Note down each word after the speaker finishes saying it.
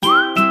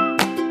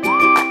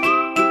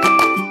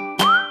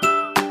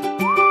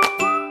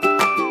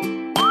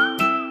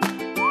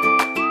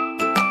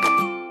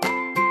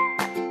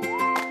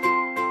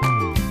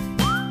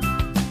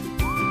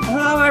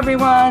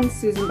everyone,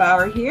 Susan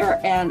Bauer here,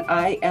 and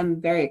I am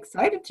very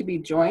excited to be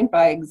joined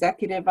by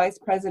Executive Vice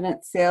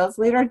President Sales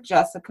Leader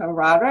Jessica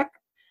Roderick.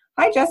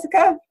 Hi,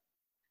 Jessica.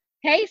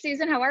 Hey,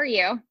 Susan, how are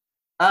you?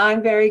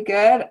 I'm very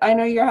good. I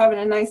know you're having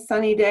a nice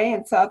sunny day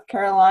in South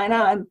Carolina.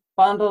 I'm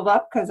bundled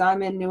up because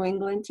I'm in New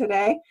England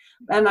today,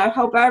 and I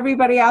hope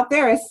everybody out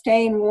there is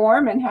staying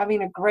warm and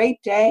having a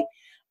great day.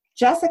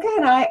 Jessica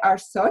and I are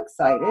so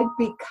excited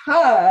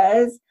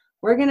because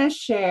we're going to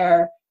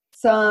share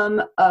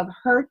some of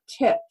her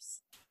tips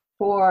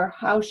for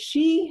how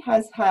she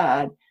has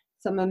had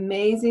some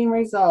amazing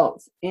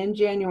results in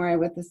January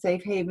with the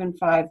Safe Haven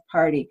 5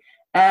 party.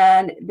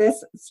 And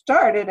this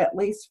started, at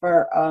least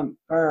for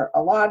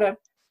a lot of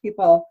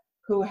people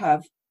who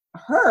have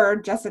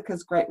heard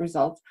Jessica's great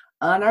results,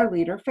 on our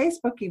Leader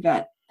Facebook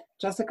event.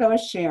 Jessica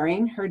was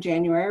sharing her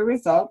January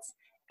results,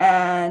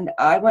 and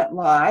I went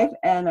live,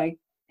 and I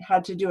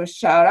had to do a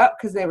shout out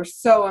because they were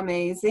so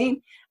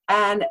amazing.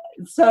 And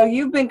so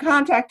you've been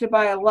contacted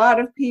by a lot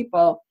of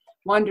people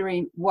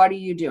wondering, what are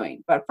you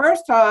doing? But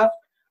first off,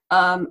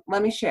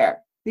 let me share.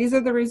 These are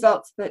the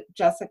results that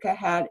Jessica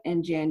had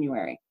in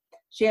January.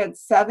 She had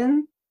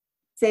 7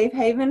 Safe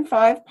Haven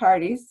 5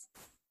 parties.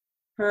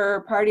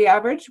 Her party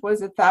average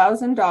was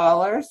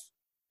 $1,000.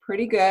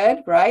 Pretty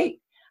good, right?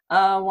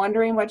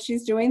 Wondering what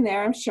she's doing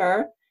there, I'm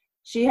sure.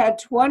 She had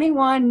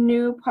 21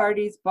 new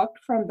parties booked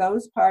from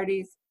those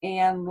parties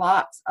and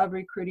lots of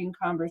recruiting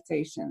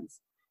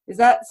conversations. Does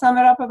that sum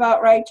it up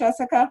about right,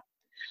 Jessica?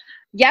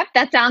 Yep,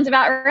 that sounds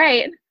about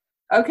right.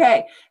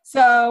 Okay,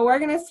 so we're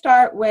going to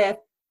start with,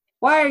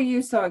 why are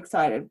you so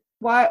excited?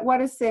 What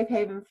has Safe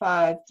Haven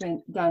 5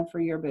 done for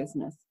your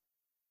business?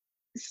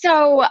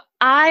 So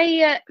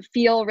I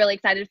feel really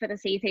excited for the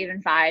Safe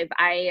Haven 5.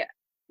 I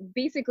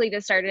basically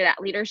just started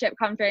at Leadership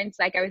Conference,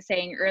 like I was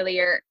saying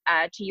earlier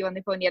to you on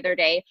the phone the other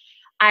day.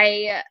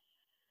 I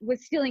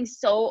was feeling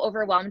so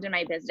overwhelmed in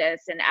my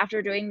business. And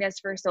after doing this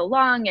for so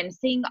long and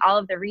seeing all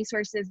of the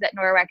resources that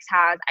Norwex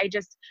has, I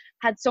just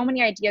had so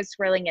many ideas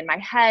swirling in my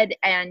head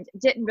and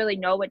didn't really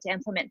know what to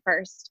implement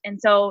first. And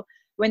so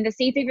when the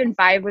Safe Haven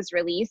 5 was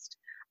released,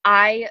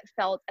 I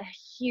felt a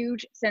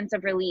huge sense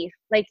of relief,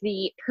 like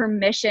the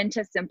permission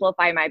to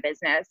simplify my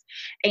business.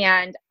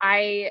 And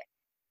I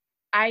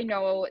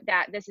know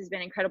that this has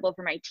been incredible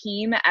for my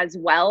team as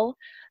well,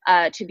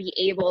 to be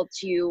able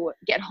to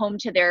get home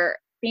to their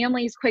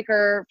families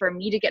quicker, for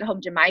me to get home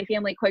to my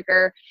family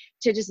quicker,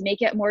 to just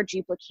make it more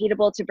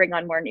duplicatable, to bring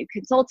on more new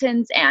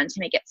consultants, and to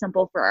make it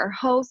simple for our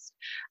host.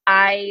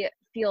 I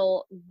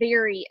feel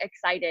very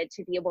excited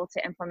to be able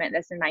to implement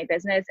this in my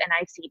business, and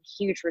I've seen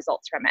huge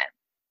results from it.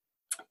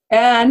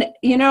 And,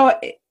 you know,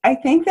 I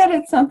think that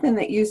it's something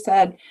that you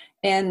said,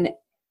 and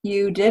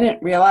you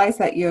didn't realize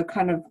that you had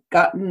kind of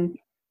gotten,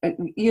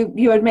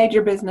 you had made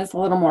your business a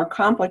little more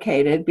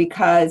complicated,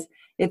 because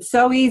it's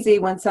so easy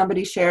when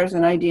somebody shares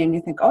an idea and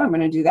you think, oh, I'm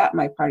going to do that in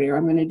my party, or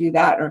I'm going to do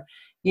that, or,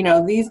 you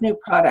know, these new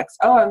products,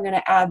 oh, I'm going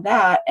to add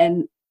that.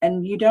 And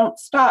you don't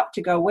stop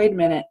to go, wait a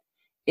minute,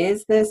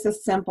 is this a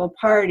simple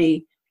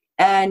party?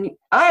 And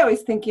I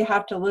always think you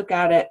have to look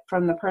at it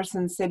from the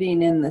person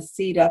sitting in the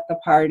seat at the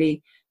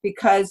party,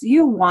 because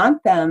you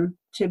want them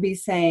to be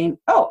saying,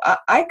 oh,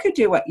 I could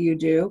do what you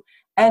do.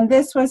 And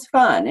this was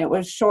fun. It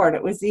was short.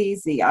 It was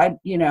easy.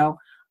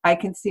 I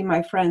can see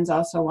my friends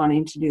also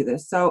wanting to do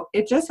this. So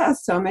it just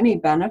has so many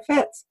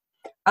benefits.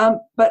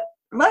 But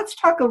let's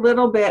talk a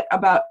little bit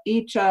about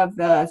each of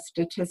the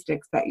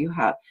statistics that you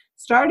have,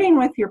 starting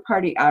with your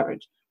party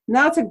average.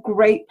 Now, it's a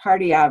great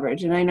party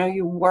average, and I know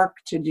you work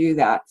to do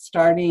that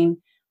starting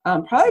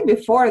probably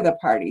before the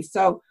party.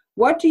 So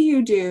what do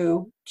you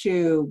do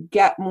to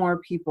get more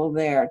people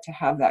there to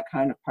have that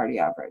kind of party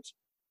average?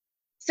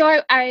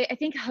 So I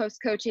think host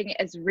coaching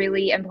is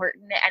really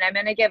important, and I'm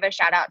going to give a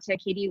shout out to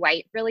Katie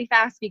White really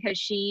fast, because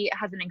she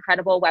has an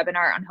incredible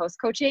webinar on host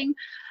coaching.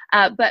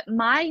 But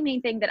my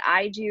main thing that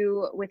I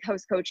do with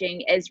host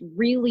coaching is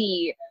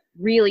really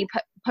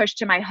push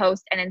to my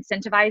host and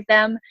incentivize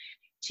them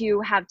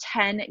to have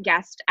 10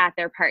 guests at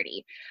their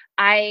party.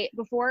 As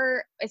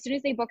soon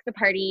as they book the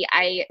party,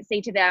 I say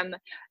to them,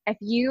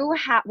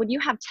 when you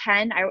have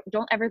 10, I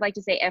don't ever like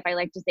to say if, I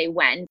like to say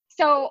when.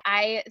 So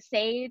I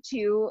say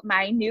to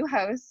my new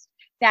hosts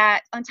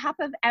that on top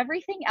of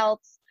everything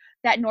else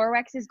that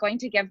Norwex is going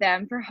to give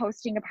them for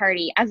hosting a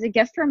party, as a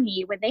gift from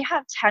me, when they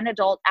have 10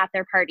 adults at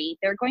their party,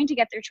 they're going to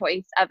get their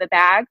choice of a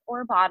bag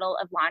or a bottle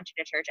of laundry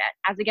detergent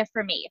as a gift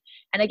from me.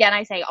 And again,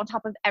 I say on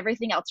top of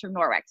everything else from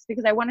Norwex,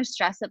 because I want to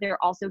stress that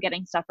they're also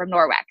getting stuff from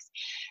Norwex.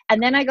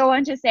 And then I go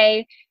on to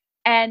say,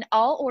 and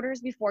all orders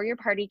before your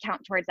party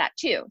count towards that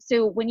too.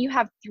 So when you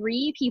have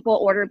 3 people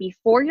order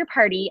before your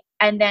party,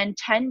 and then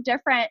 7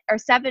 different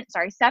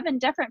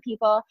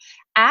people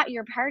at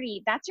your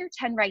party, that's your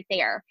 10 right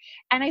there.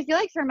 And I feel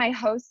like for my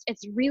host,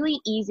 it's really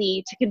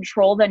easy to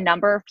control the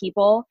number of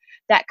people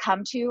that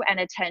come to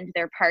and attend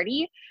their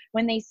party.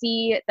 When they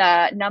see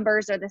the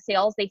numbers or the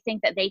sales, they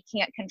think that they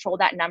can't control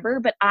that number,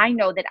 but I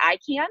know that I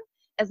can,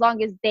 as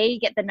long as they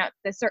get the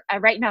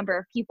right number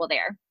of people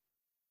there.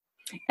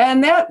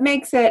 And that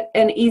makes it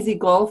an easy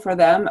goal for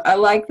them. I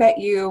like that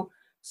you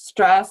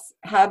stress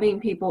having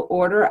people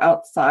order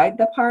outside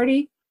the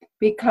party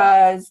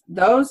because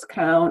those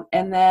count.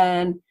 And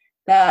then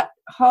that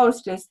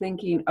host is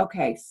thinking,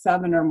 okay,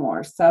 seven or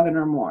more,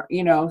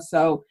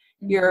 so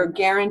you're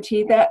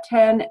guaranteed that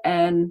 10.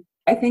 And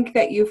I think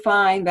that you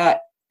find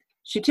that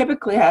she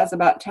typically has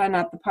about 10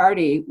 at the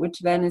party, which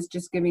then is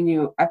just giving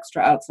you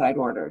extra outside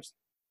orders.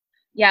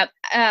 Yeah.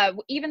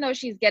 Even though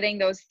she's getting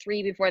those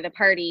 3 before the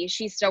party,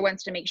 she still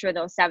wants to make sure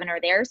those 7 are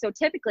there. So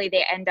typically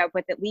they end up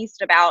with at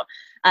least about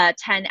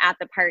 10 at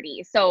the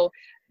party. So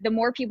the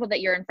more people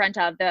that you're in front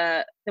of,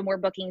 the more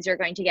bookings you're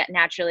going to get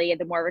naturally, and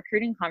the more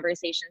recruiting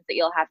conversations that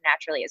you'll have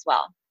naturally as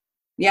well.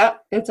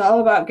 Yep. It's all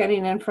about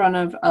getting in front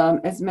of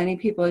as many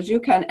people as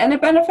you can. And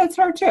it benefits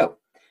her too.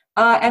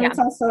 And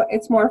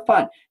it's more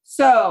fun.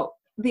 So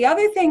the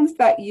other things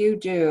that you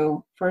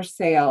do for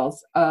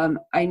sales,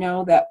 I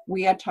know that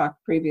we had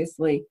talked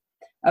previously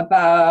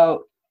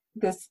about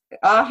this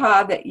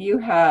aha that you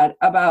had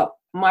about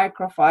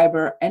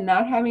microfiber and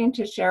not having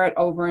to share it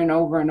over and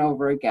over and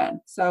over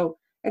again. So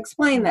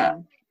explain that.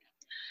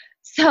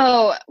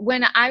 So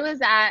when I was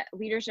at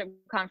Leadership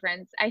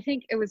Conference, I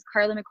think it was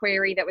Carla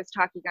McQuarrie that was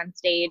talking on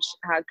stage.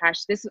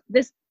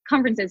 This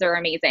conferences are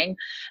amazing.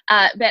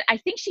 But I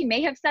think she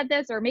may have said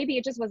this, or maybe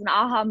it just was an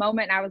aha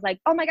moment. And I was like,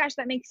 oh my gosh,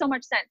 that makes so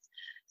much sense.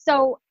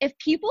 So if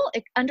people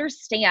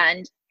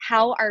understand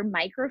how our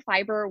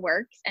microfiber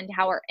works and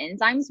how our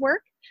enzymes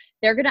work,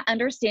 they're going to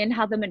understand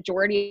how the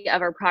majority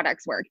of our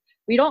products work.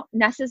 We don't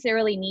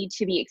necessarily need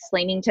to be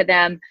explaining to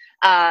them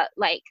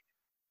like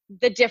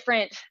the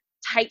different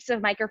types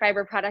of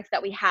microfiber products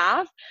that we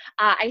have.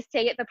 I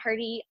say at the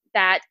party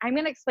that I'm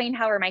going to explain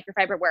how our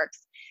microfiber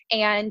works.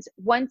 And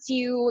once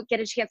you get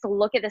a chance to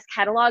look at this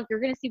catalog,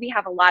 you're going to see we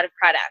have a lot of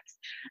products.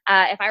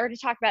 If I were to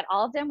talk about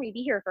all of them, we'd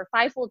be here for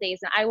 5 full days,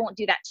 and I won't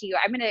do that to you.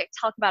 I'm going to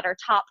talk about our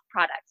top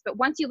products. But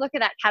once you look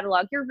at that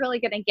catalog, you're really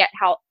going to get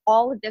how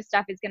all of this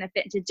stuff is going to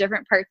fit into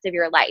different parts of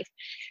your life.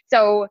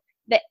 So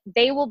that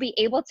they will be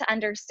able to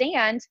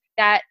understand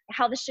that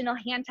how the Chanel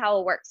hand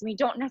towel works. We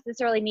don't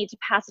necessarily need to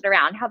pass it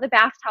around, how the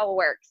bath towel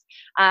works,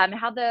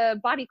 how the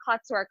body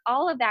cloths work,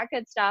 all of that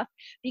good stuff,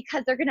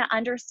 because they're going to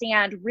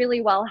understand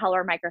really well how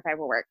our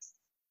microfiber works.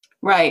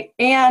 Right.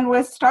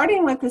 And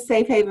starting with the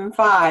Safe Haven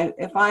 5,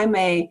 if I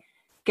may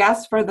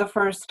guess for the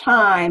first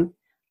time,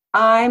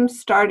 I'm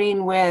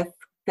starting with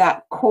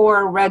that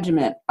core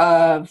regiment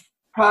of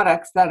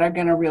products that are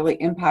going to really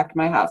impact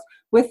my house,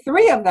 with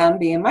 3 of them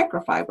being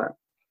microfiber.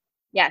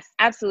 Yes,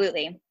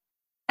 absolutely.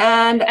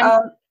 And,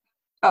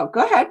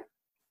 go ahead.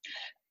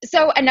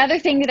 So another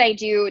thing that I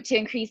do to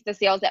increase the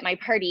sales at my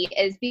party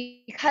is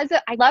because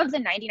I love the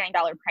 $99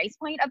 price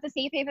point of the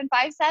Safe Haven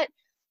 5 set.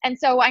 And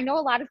so I know a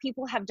lot of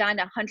people have done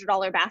a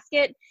 $100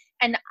 basket,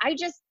 and I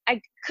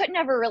could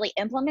never really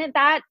implement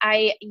that.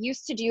 I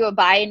used to do a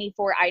buy any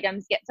 4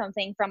 items, get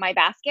something from my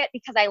basket,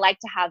 because I like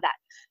to have that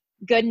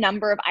good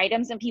number of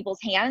items in people's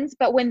hands.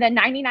 But when the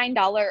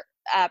 $99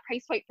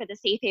 price point for the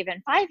Safe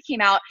Haven 5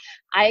 came out,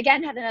 I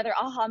again had another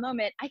aha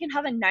moment. I can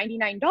have a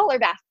 $99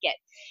 basket.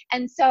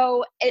 And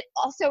so it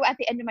also at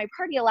the end of my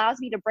party allows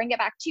me to bring it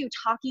back to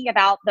talking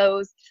about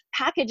those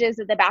packages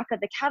at the back of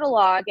the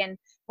catalog. And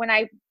when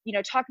I,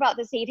 talk about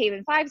the Safe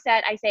Haven 5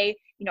 set, I say,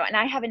 and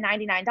I have a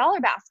 $99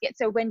 basket.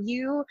 So when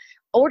you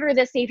order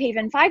the Safe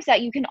Haven 5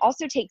 set, you can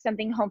also take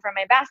something home from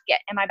my basket.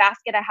 In my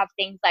basket, I have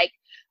things like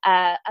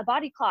a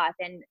body cloth.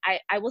 And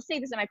I will say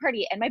this at my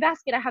party. In my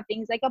basket, I have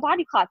things like a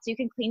body cloth. So you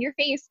can clean your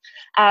face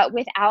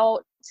without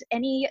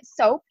any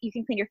soap. You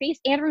can clean your face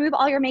and remove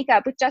all your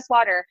makeup with just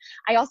water.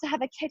 I also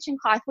have a kitchen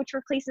cloth, which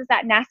replaces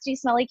that nasty,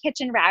 smelly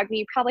kitchen rag that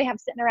you probably have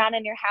sitting around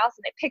in your house,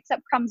 and it picks up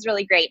crumbs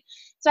really great.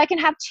 So I can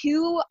have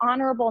 2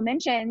 honorable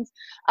mentions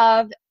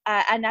of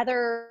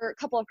another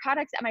couple of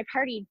products at my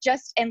party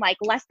just in like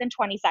less than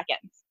 20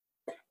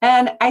 seconds.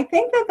 And I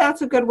think that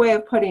that's a good way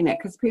of putting it,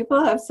 because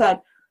people have said,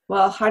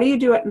 well, how do you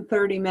do it in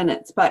 30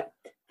 minutes? But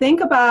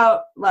think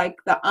about like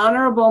the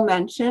honorable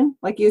mention.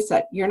 Like you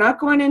said, you're not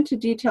going into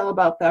detail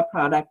about that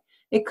product.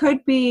 It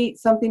could be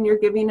something you're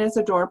giving as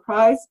a door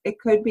prize. It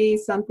could be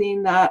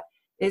something that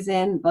is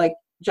in like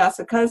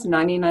Jessica's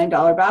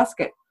 $99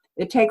 basket.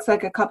 It takes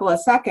like a couple of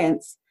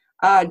seconds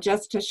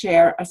just to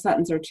share a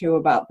sentence or 2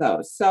 about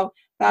those. So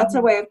that's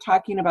a way of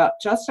talking about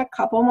just a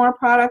couple more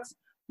products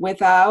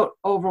without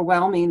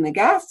overwhelming the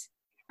guests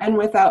and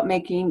without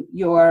making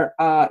your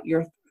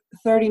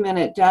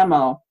 30-minute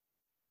demo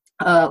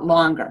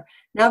longer.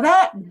 Now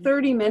that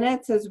 30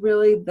 minutes is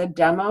really the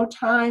demo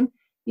time.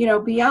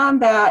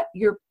 Beyond that,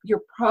 you're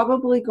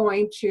probably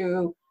going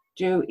to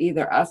do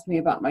either ask me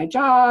about my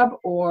job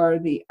or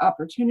the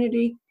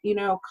opportunity,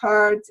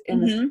 cards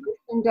in the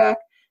solution deck.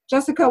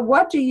 Jessica,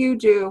 what do you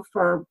do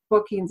for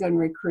bookings and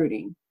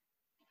recruiting?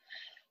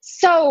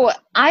 So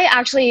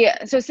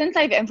since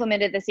I've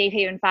implemented the Safe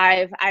Haven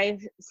 5,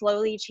 I've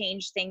slowly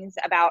changed things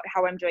about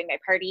how I'm doing my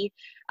party.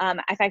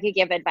 If I could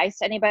give advice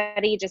to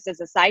anybody, just as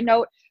a side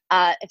note,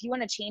 if you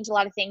want to change a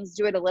lot of things,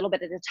 do it a little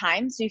bit at a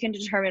time so you can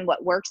determine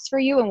what works for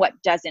you and what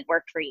doesn't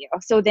work for you.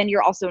 So then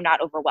you're also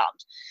not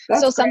overwhelmed.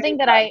 That's so something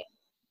that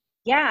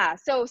Yeah.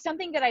 So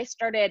something that I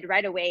started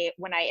right away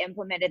when I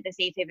implemented the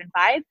Safe Haven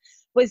 5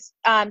 was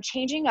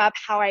changing up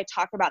how I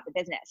talk about the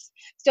business.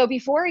 So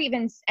before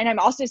even, and I'm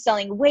also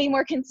selling way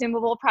more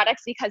consumable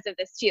products because of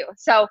this too.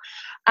 So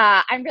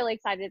I'm really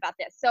excited about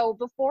this. So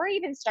before I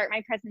even start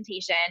my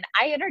presentation,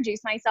 I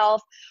introduce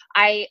myself.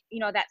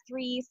 That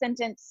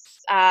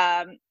 3-sentence,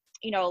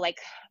 like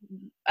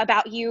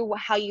about you,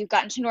 how you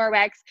got into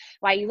Norwex,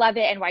 why you love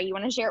it, and why you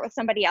want to share it with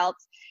somebody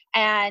else.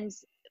 And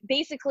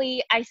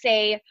basically I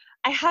say,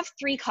 I have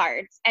 3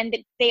 cards and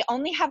they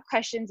only have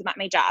questions about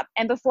my job.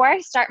 And before I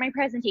start my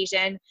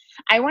presentation,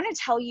 I want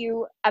to tell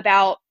you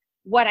about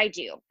what I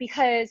do,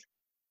 because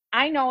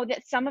I know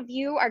that some of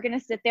you are going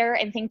to sit there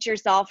and think to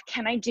yourself,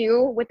 can I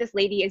do what this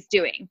lady is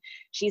doing?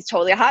 She's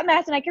totally a hot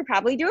mess and I could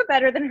probably do it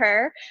better than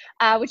her,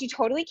 which you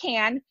totally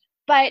can.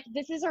 But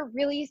this is a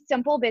really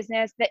simple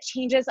business that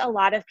changes a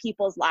lot of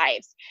people's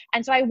lives.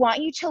 And so I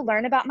want you to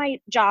learn about my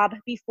job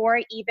before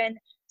I even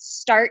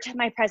start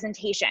my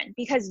presentation,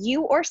 because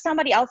you or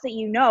somebody else that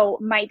you know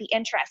might be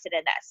interested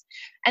in this.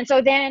 And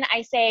so then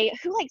I say,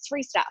 who likes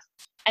free stuff?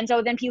 And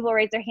so then people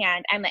raise their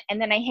hand, and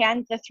then I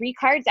hand the 3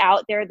 cards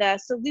out. They're the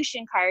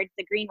solution cards,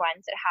 the green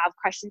ones that have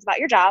questions about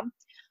your job.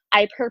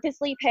 I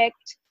purposely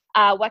picked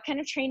what kind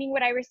of training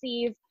would I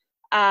receive,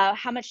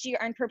 how much do you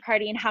earn per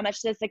party, and how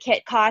much does the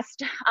kit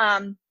cost.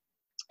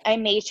 I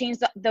may change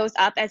those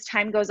up as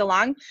time goes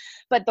along,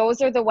 but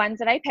those are the ones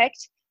that I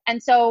picked.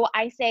 And so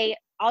I say,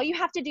 all you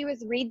have to do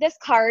is read this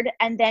card,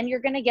 and then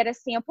you're going to get a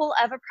sample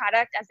of a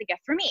product as a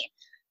gift from me.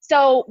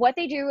 So what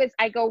they do is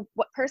I go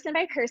person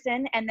by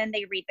person, and then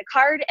they read the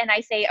card, and I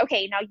say,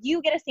 okay, now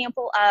you get a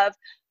sample of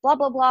blah,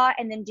 blah, blah,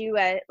 and then do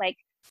a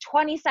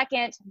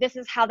 20-second, this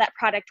is how that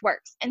product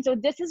works. And so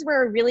this is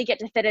where I really get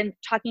to fit in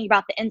talking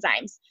about the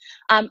enzymes.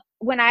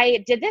 When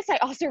I did this, I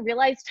also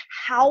realized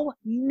how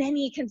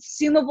many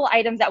consumable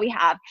items that we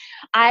have.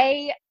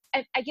 I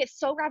get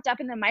so wrapped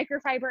up in the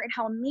microfiber and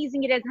how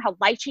amazing it is and how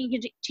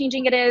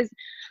life-changing it is.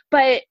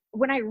 But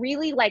when I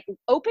really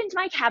opened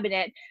my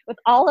cabinet with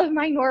all of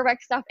my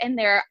Norwex stuff in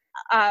there,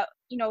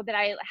 that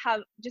I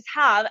have,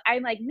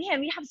 I'm like,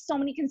 man, we have so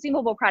many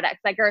consumable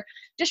products, like our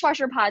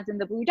dishwasher pods and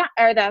the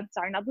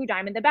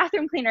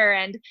bathroom cleaner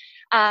and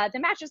the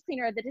mattress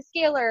cleaner, the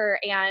descaler,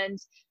 and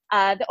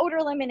the odor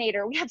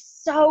eliminator. We have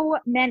so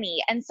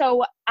many. And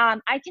so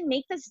I can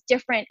make this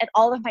different at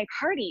all of my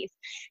parties.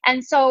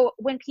 And so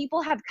when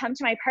people have come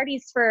to my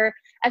parties for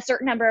a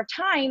certain number of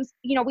times,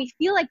 we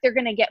feel like they're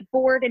going to get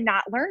bored and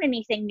not learn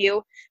anything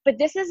new. But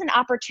this is an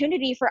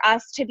opportunity for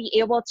us to be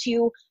able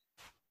to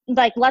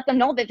let them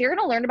know that they're going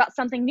to learn about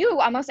something new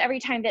almost every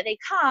time that they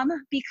come,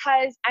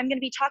 because I'm going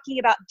to be talking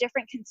about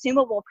different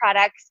consumable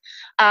products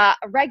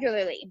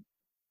regularly.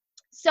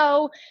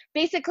 So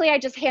basically I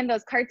just hand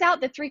those cards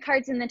out, the 3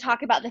 cards, and then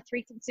talk about the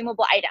 3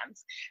 consumable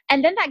items.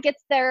 And then that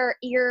gets their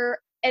ear,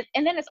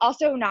 and then it's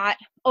also not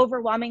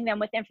overwhelming them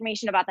with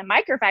information about the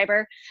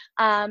microfiber.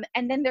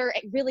 And then they're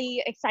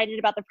really excited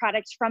about the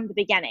products from the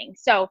beginning.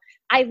 So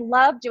I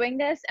love doing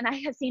this, and I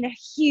have seen a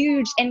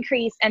huge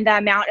increase in the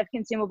amount of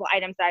consumable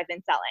items that I've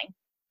been selling.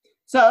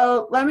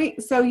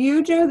 So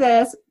you do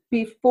this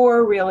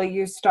before really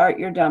you start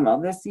your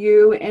demo.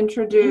 You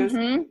introduce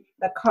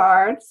the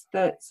cards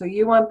so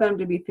you want them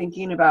to be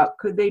thinking about,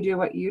 could they do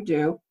what you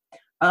do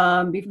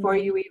before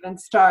you even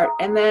start.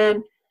 And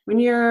then when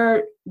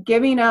you're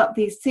giving out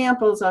these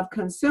samples of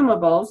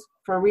consumables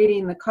for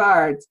reading the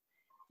cards,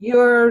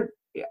 you're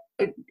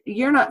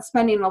not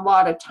spending a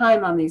lot of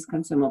time on these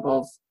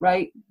consumables,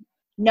 right?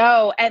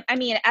 No, I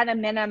mean, at a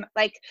minimum,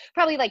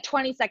 probably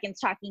 20 seconds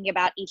talking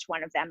about each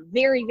one of them.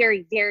 Very,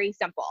 very, very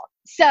simple.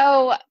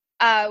 So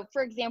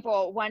for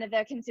example, one of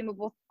the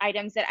consumable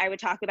items that I would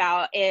talk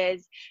about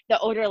is the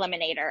odor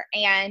eliminator.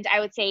 And I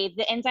would say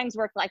the enzymes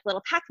work like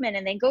little Pac-Man,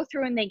 and they go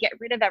through and they get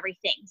rid of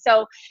everything.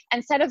 So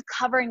instead of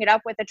covering it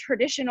up with a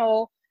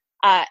traditional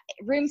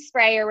room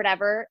spray or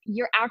whatever,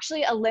 you're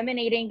actually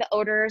eliminating the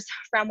odors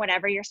from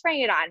whatever you're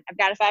spraying it on. I've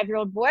got a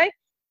 5-year-old boy.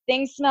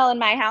 Things smell in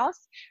my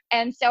house.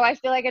 And so I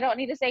feel like I don't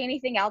need to say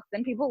anything else.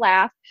 Then people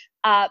laugh.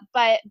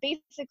 But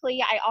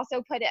basically, I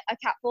also put a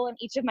capful in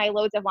each of my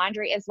loads of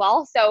laundry as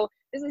well. So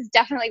this is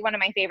definitely one of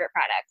my favorite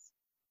products.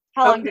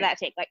 How long did that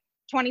take?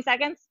 20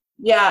 seconds?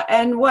 Yeah.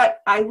 And what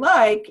I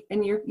like,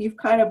 and you've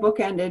kind of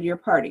bookended your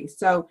party.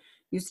 So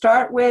you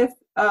start with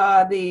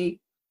the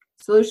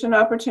solution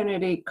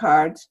opportunity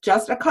cards,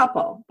 just a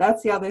couple.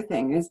 That's the other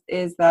thing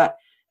is that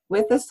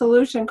with the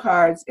solution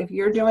cards, if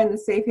you're doing the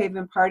Safe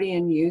Haven party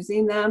and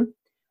using them,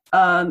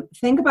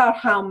 think about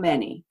how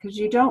many, because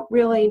you don't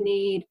really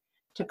need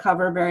to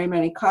cover very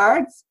many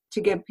cards to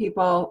give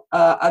people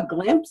a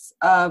glimpse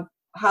of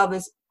how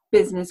this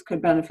business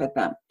could benefit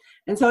them.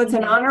 And so it's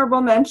an honorable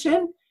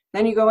mention.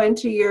 Then you go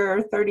into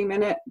your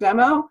 30-minute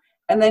demo,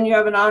 and then you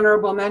have an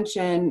honorable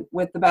mention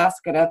with the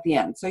basket at the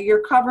end. So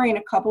you're covering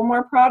a couple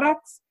more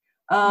products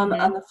on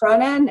the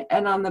front end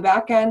and on the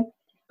back end,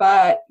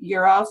 but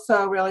you're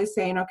also really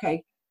saying,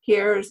 okay,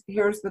 here's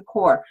the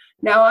core.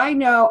 Now I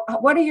know,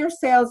 what are your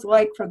sales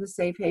like for the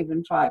Safe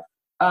Haven 5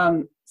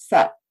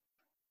 set?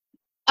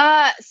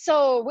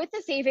 So with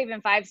the Safe Haven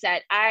 5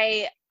 set,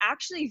 I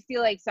actually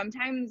feel like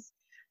sometimes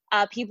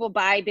people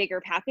buy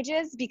bigger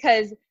packages,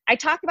 because I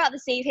talk about the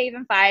Safe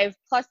Haven 5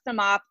 plus the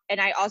mop,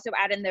 and I also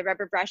add in the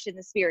rubber brush and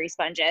the Sperry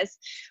sponges.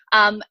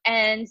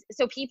 And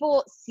so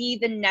people see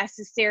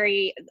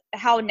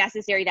how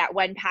necessary that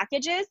one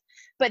package is.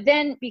 But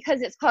then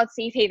because it's called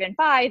Safe Haven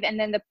 5, and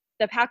then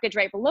the package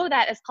right below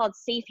that is called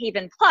Safe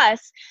Haven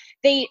Plus,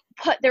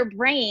 their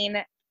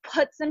brain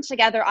puts them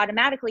together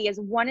automatically as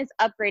one is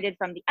upgraded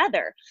from the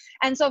other.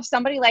 And so if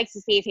somebody likes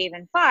the Safe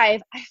Haven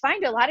 5, I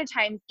find a lot of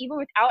times, even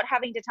without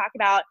having to talk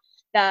about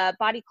the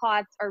body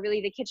cloths or really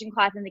the kitchen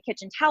cloth and the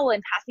kitchen towel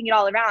and passing it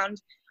all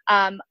around,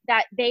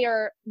 that they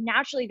are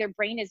naturally, their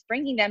brain is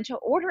bringing them to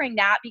ordering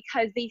that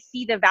because they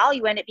see the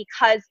value in it,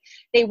 because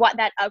they want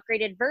that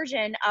upgraded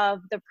version of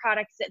the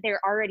products that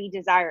they're already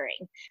desiring.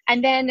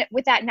 And then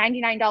with that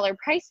 $99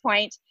 price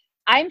point,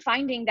 I'm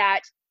finding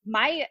that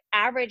my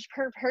average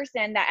per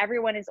person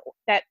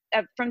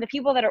from the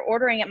people that are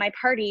ordering at my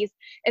parties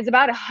is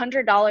about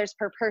 $100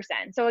 per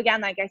person. So again,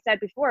 like I said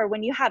before,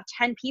 when you have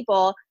 10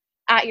 people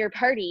at your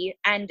party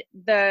and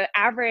the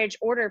average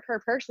order per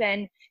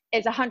person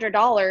is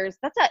 $100,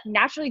 that's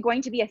naturally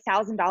going to be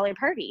 $1,000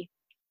 party.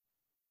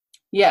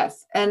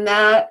 Yes, and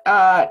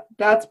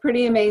that's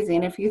pretty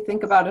amazing. If you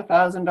think about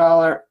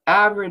 $1,000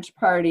 average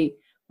party,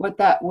 what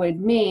that would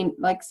mean,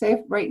 like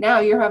say right now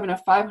you're having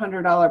a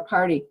 $500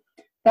 party.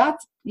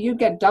 You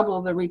get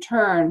double the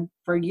return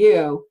for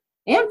you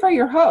and for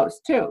your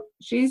host too.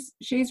 She's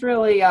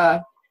really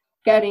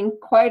getting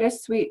quite a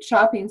sweet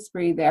shopping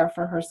spree there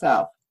for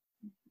herself.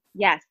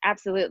 Yes,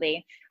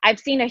 absolutely. I've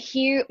seen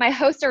my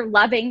hosts are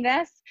loving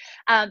this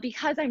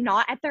because I'm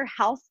not at their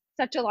house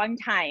such a long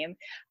time.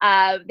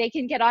 They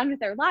can get on with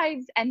their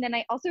lives. And then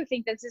I also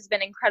think this has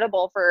been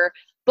incredible for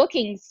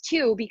bookings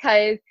too,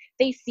 because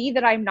they see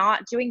that I'm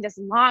not doing this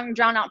long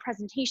drawn out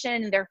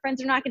presentation, and their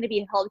friends are not going to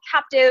be held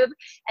captive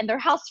in their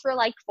house for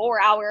like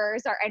 4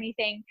 hours or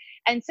anything.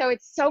 And so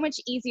it's so much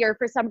easier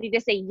for somebody to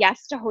say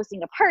yes to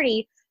hosting a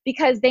party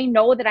because they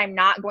know that I'm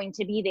not going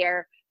to be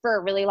there for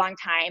a really long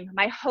time.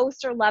 My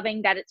hosts are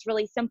loving that it's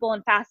really simple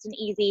and fast and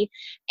easy,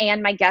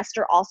 and my guests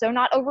are also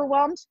not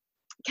overwhelmed.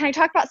 Can I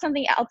talk about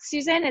something else,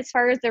 Susan, as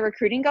far as the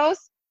recruiting goes?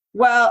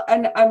 Well,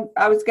 and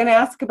I was going to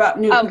ask about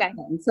new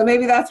consultants, so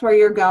maybe that's where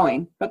you're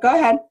going, but go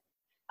ahead.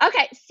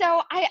 Okay,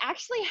 so I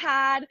actually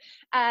had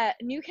a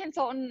new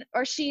consultant,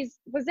 or she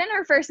was in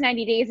her first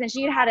 90 days, and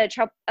she had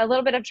a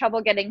little bit of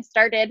trouble getting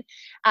started.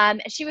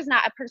 She was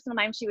not a personal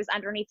mine; she was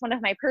underneath one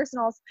of my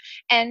personals.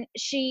 And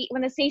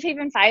when the Safe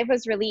Haven 5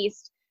 was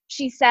released,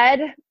 she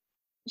said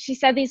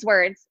these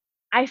words: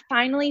 "I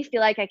finally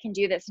feel like I can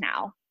do this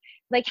now."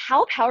 Like,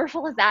 how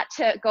powerful is that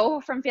to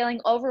go from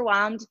feeling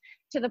overwhelmed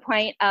to the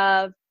point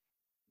of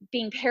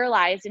being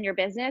paralyzed in your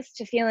business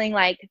to feeling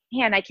like,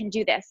 man, I can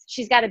do this.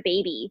 She's got a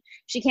baby.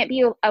 She can't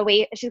be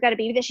away. She's got a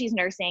baby that she's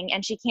nursing,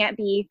 and she can't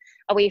be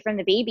away from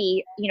the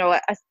baby,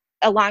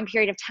 a long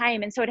period of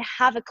time. And so to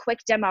have a quick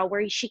demo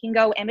where she can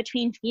go in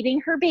between feeding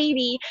her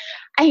baby,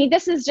 I mean,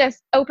 this is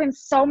just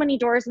opens so many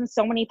doors and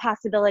so many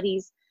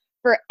possibilities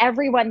for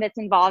everyone that's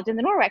involved in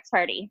the Norwex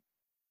party.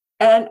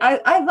 And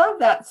I love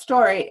that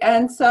story.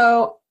 And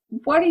so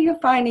what are you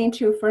finding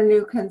too for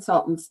new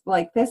consultants?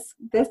 Like this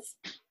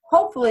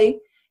hopefully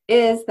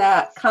is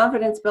that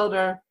confidence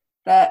builder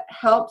that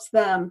helps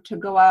them to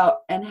go out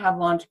and have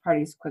launch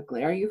parties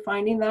quickly. Are you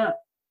finding that?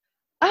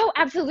 Oh,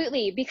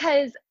 absolutely.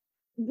 Because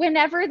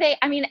whenever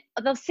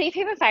the Safe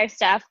Haven 5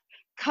 stuff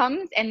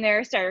comes in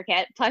their starter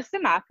kit plus the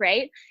mop,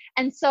 right?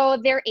 And so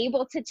they're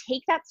able to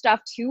take that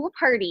stuff to a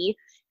party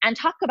and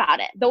talk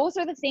about it. Those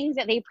are the things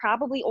that they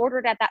probably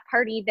ordered at that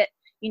party that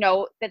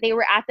they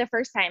were at the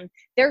first time.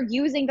 They're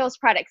using those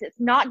products. It's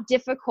not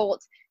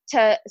difficult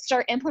to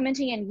start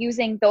implementing and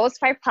using those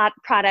 5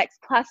 products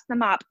plus the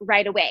mop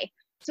right away.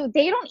 So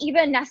they don't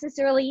even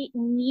necessarily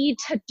need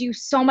to do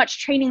so much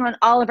training on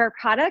all of our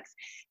products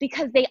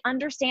because they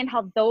understand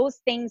how those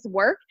things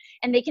work,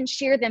 and they can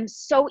share them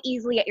so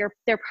easily at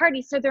their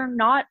party, so they're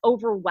not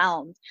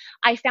overwhelmed.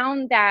 I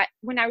found that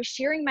when I was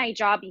sharing my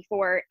job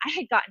before, I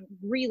had gotten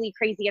really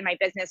crazy in my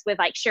business with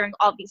like sharing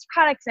all these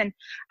products, and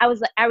I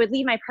would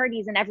leave my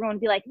parties and everyone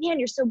would be like, man,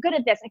 you're so good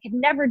at this. I could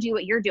never do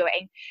what you're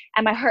doing.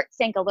 And my heart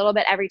sank a little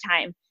bit every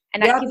time.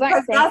 And yeah,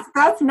 because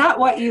that's not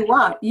what you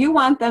want. You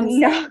want them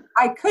saying,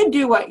 I could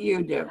do what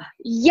you do.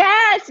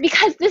 Yes,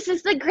 because this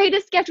is the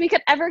greatest gift we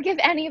could ever give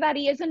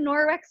anybody, is a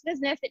Norwex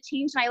business that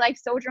changed my life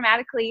so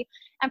dramatically.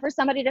 And for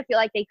somebody to feel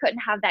like they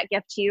couldn't have that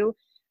gift too,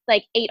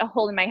 like ate a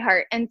hole in my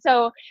heart. And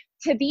so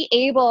to be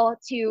able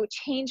to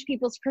change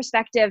people's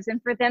perspectives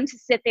and for them to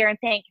sit there and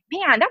think,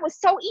 man, that was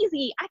so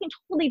easy. I can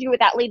totally do what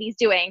that lady's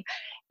doing.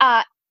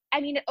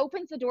 It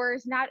opens the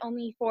doors not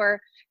only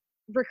for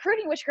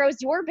recruiting, which grows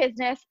your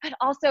business, but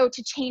also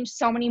to change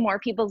so many more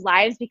people's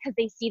lives because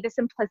they see the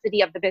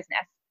simplicity of the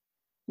business.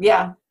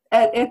 Yeah,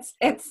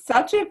 it's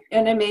such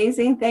an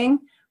amazing thing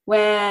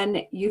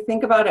when you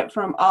think about it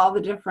from all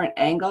the different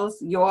angles.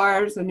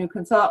 Yours, the new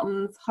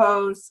consultants,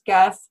 hosts,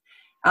 guests.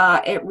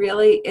 It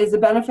really is a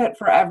benefit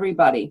for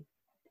everybody.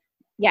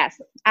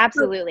 Yes,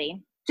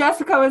 absolutely.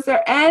 Jessica, is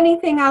there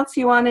anything else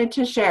you wanted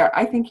to share?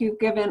 I think you've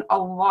given a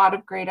lot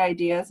of great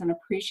ideas and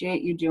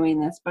appreciate you doing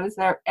this, but is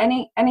there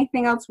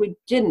anything else we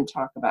didn't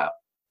talk about?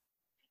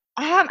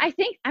 I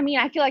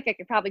feel like I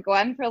could probably go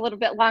on for a little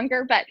bit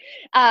longer, but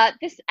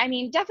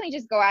definitely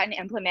just go out and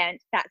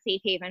implement that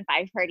Safe Haven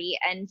 5 party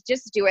and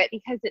just do it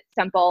because it's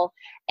simple,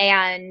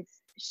 and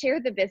share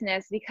the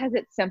business because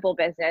it's simple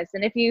business.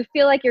 And if you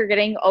feel like you're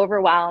getting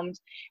overwhelmed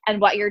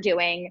and what you're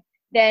doing,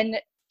 then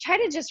try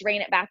to just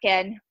rein it back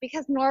in,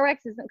 because Norwex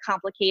isn't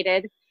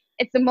complicated.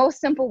 It's the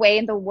most simple way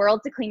in the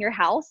world to clean your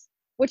house,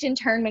 which in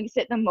turn makes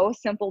it the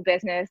most simple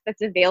business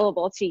that's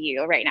available to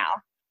you right now.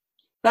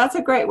 That's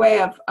a great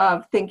way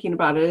of thinking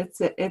about it.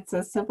 It's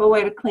a simple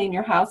way to clean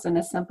your house and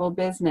a simple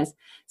business.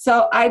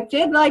 So I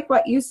did like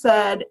what you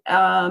said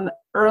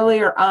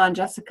earlier on,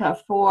 Jessica,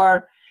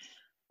 for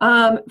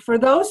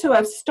those who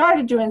have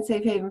started doing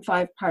Safe Haven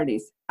 5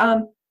 parties.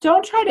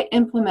 Don't try to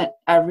implement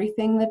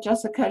everything that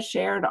Jessica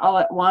shared all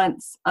at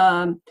once.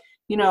 Try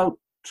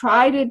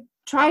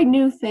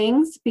new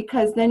things,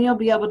 because then you'll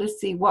be able to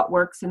see what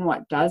works and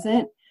what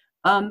doesn't.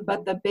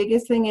 But the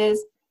biggest thing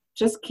is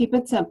just keep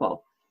it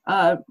simple.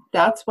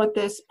 That's what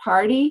this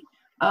party,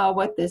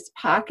 what this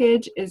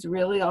package is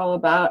really all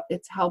about.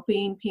 It's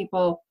helping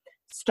people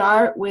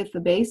start with the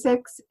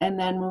basics and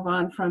then move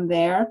on from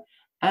there.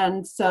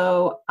 And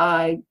so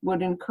I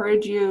would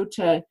encourage you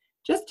to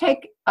just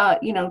take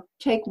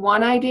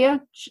one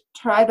idea,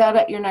 try that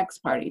at your next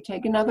party.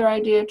 Take another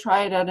idea,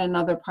 try it at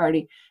another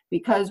party.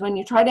 Because when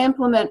you try to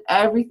implement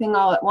everything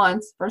all at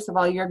once, first of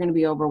all, you're going to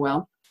be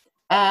overwhelmed.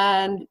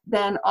 And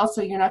then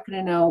also you're not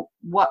going to know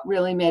what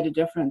really made a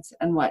difference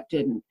and what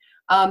didn't.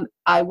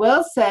 I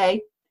will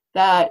say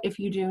that if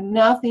you do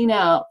nothing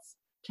else,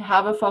 to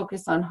have a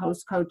focus on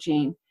host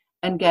coaching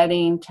and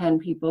getting 10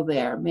 people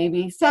there,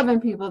 maybe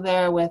 7 people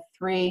there with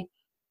 3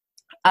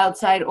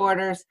 outside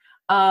orders,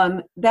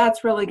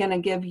 that's really going to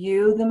give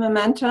you the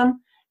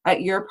momentum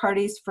at your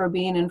parties for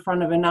being in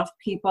front of enough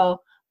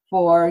people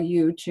for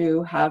you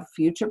to have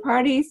future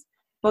parties,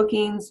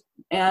 bookings,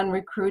 and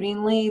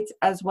recruiting leads,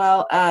 as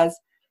well as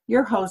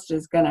your host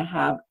is going to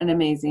have an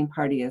amazing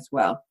party as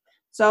well.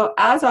 So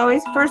as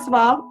always, first of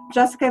all,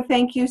 Jessica,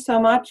 thank you so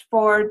much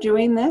for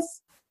doing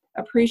this.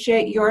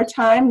 Appreciate your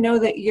time. Know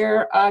that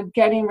you're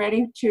getting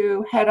ready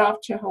to head off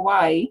to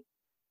Hawaii.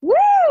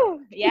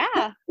 Woo!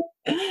 Yeah.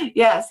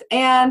 Yes.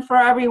 And for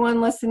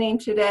everyone listening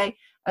today,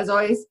 as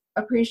always,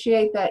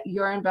 appreciate that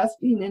you're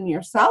investing in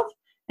yourself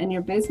and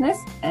your business.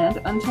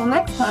 And until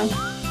next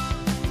time.